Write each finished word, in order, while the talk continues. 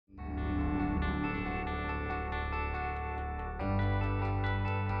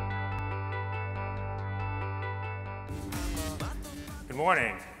Good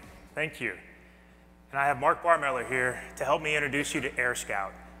morning. Thank you. And I have Mark Barmeller here to help me introduce you to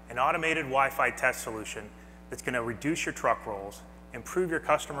AirScout, an automated Wi-Fi test solution that's going to reduce your truck rolls, improve your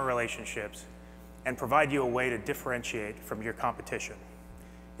customer relationships, and provide you a way to differentiate from your competition.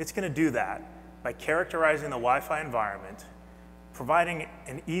 It's going to do that by characterizing the Wi-Fi environment, providing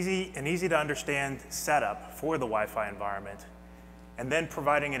an easy to understand setup for the Wi-Fi environment, and then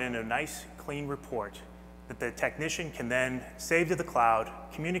providing it in a nice, clean report that the technician can then save to the cloud,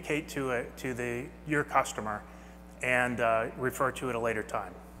 communicate to your customer, and refer to at a later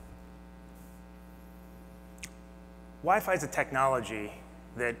time. Wi-Fi is a technology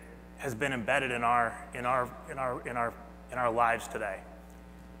that has been embedded in our lives today,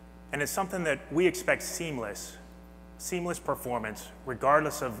 and it's something that we expect seamless performance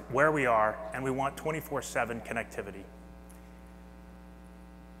regardless of where we are, and we want 24/7 connectivity.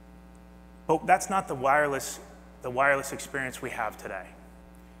 But that's not the wireless experience we have today.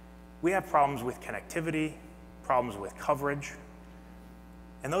 We have problems with connectivity, problems with coverage,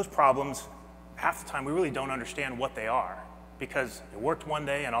 and those problems, half the time, we really don't understand what they are because it worked one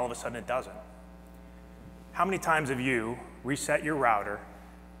day and all of a sudden it doesn't. How many times have you reset your router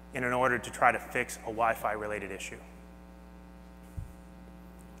in order to try to fix a Wi-Fi related issue?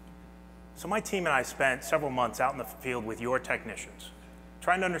 So my team and I spent several months out in the field with your technicians,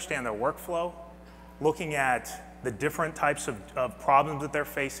 trying to understand their workflow, looking at the different types of problems that they're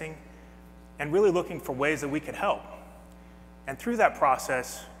facing, and really looking for ways that we could help. And through that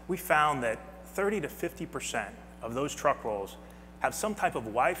process, we found that 30 to 50% of those truck rolls have some type of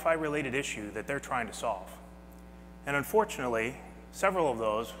Wi-Fi related issue that they're trying to solve. And unfortunately, several of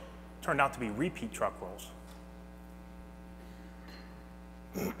those turned out to be repeat truck rolls.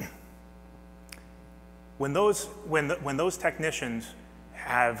 When those technicians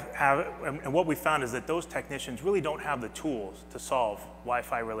and what we found is that those technicians really don't have the tools to solve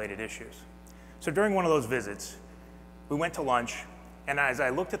Wi-Fi related issues. So during one of those visits, we went to lunch, and as I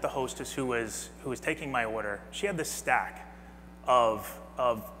looked at the hostess who was taking my order, she had this stack of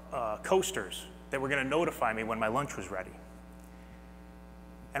coasters that were going to notify me when my lunch was ready.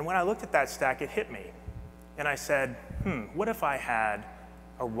 And when I looked at that stack, it hit me. And I said, what if I had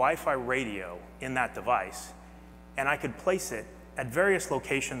a Wi-Fi radio in that device, and I could place it at various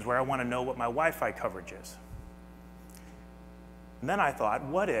locations where I want to know what my Wi-Fi coverage is? And then I thought,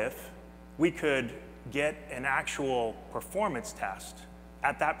 what if we could get an actual performance test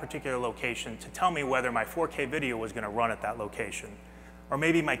at that particular location to tell me whether my 4K video was going to run at that location, or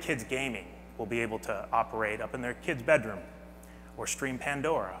maybe my kids' gaming will be able to operate up in their kids' bedroom, or stream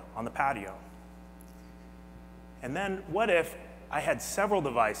Pandora on the patio. And then what if I had several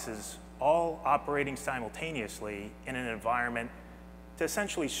devices all operating simultaneously in an environment to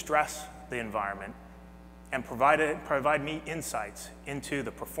essentially stress the environment and provide me insights into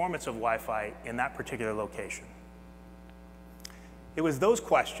the performance of Wi-Fi in that particular location? It was those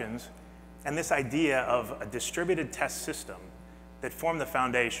questions and this idea of a distributed test system that formed the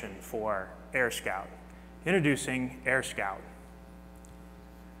foundation for AirScout. Introducing AirScout,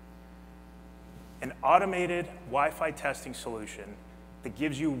 an automated Wi-Fi testing solution that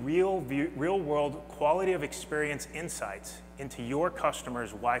gives you real-world quality of experience insights into your customer's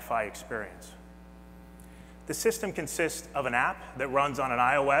Wi-Fi experience. The system consists of an app that runs on an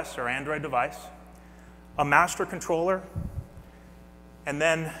iOS or Android device, a master controller, and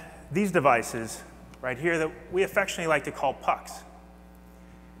then these devices right here that we affectionately like to call pucks.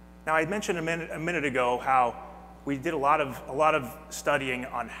 Now, I mentioned a minute ago how we did a lot of studying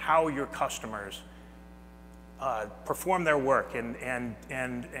on how your customers perform their work and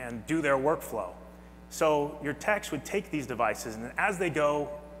do their workflow. So your techs would take these devices, and as they go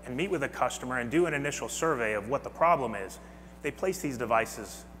and meet with a customer and do an initial survey of what the problem is, they place these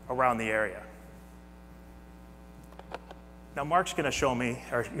devices around the area. Now Mark's going to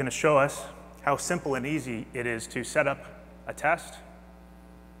show us how simple and easy it is to set up a test.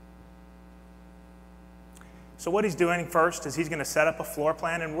 So what he's doing first is he's going to set up a floor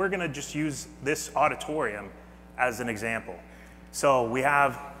plan, and we're going to just use this auditorium as an example. So we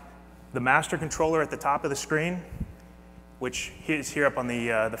have the master controller at the top of the screen, which is here up on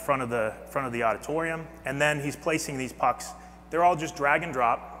the front of the auditorium, and then he's placing these pucks. They're all just drag and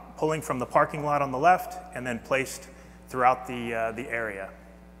drop, pulling from the parking lot on the left, and then placed throughout the area.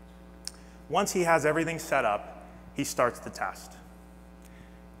 Once he has everything set up, he starts the test.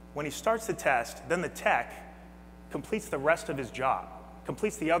 When he starts the test, then the tech completes the rest of his job,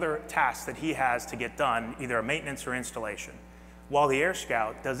 completes the other tasks that he has to get done, either a maintenance or installation, while the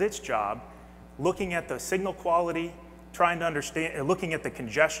AirScout does its job looking at the signal quality, trying to understand, looking at the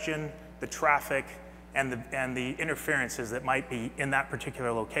congestion, the traffic, and the interferences that might be in that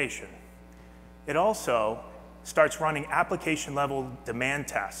particular location. It also starts running application level demand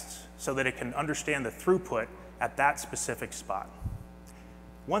tests so that it can understand the throughput at that specific spot.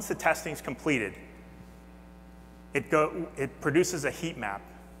 Once the testing is completed, it produces a heat map.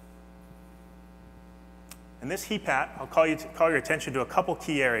 And this heat map, I'll call your attention to a couple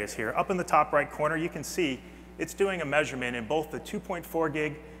key areas here. Up in the top right corner, you can see it's doing a measurement in both the 2.4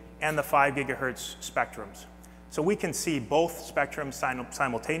 gig and the 5 gigahertz spectrums. So we can see both spectrums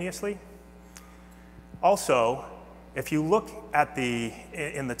simultaneously. Also, if you look at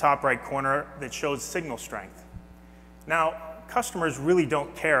in the top right corner, that shows signal strength. Now, customers really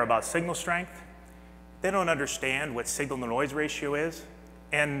don't care about signal strength. They don't understand what signal to noise ratio is.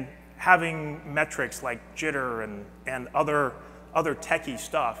 And having metrics like jitter and other techie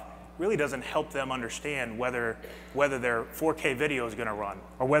stuff really doesn't help them understand whether their 4K video is going to run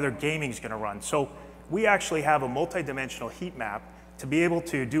or whether gaming is going to run. So we actually have a multi-dimensional heat map to be able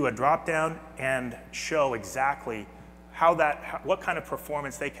to do a drop down and show exactly what kind of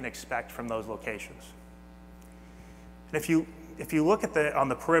performance they can expect from those locations. And if you look at on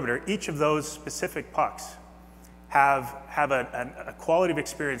the perimeter, each of those specific pucks have a quality of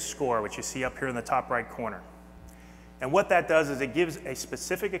experience score, which you see up here in the top right corner. And what that does is it gives a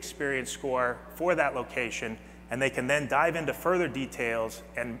specific experience score for that location, and they can then dive into further details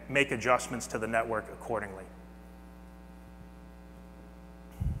and make adjustments to the network accordingly.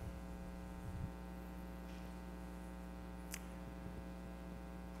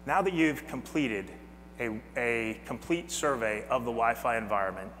 Now that you've completed a complete survey of the Wi-Fi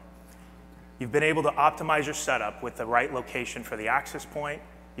environment, you've been able to optimize your setup with the right location for the access point.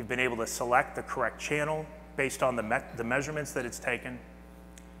 You've been able to select the correct channel based on the measurements that it's taken.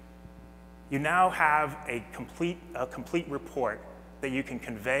 You now have a complete report that you can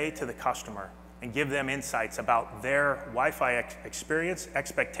convey to the customer and give them insights about their Wi-Fi experience,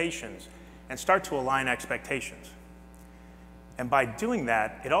 expectations, and start to align expectations. And by doing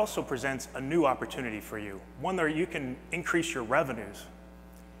that, it also presents a new opportunity for you, one where you can increase your revenues.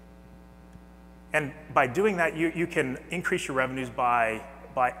 And by doing that, you can increase your revenues by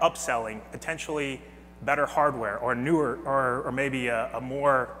upselling potentially better hardware or newer, or maybe an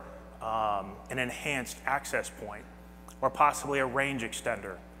enhanced access point, or possibly a range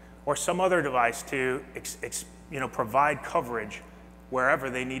extender, or some other device to provide coverage wherever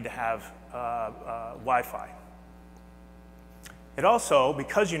they need to have Wi-Fi. It also,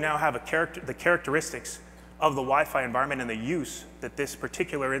 because you now have the characteristics of the Wi-Fi environment and the use that this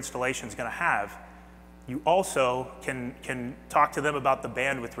particular installation is going to have, you also can talk to them about the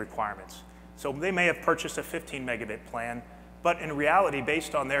bandwidth requirements. So they may have purchased a 15 megabit plan, but in reality,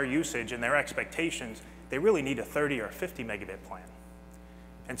 based on their usage and their expectations, they really need a 30 or a 50 megabit plan.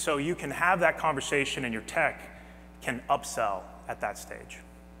 And so you can have that conversation, and your tech can upsell at that stage.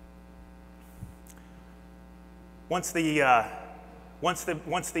 Once the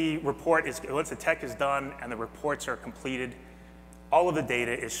tech is done and the reports are completed, all of the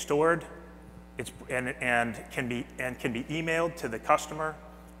data is stored and can be emailed to the customer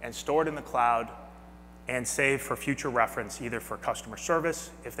and stored in the cloud and saved for future reference, either for customer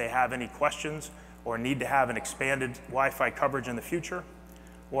service if they have any questions or need to have an expanded Wi-Fi coverage in the future,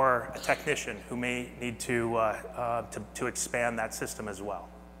 or a technician who may need to expand that system as well.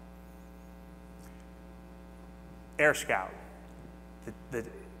 AirScout.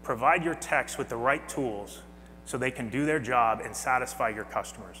 Provide your techs with the right tools so they can do their job and satisfy your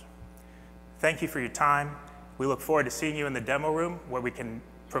customers. Thank you for your time. We look forward to seeing you in the demo room, where we can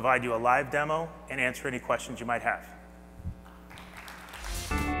provide you a live demo and answer any questions you might have.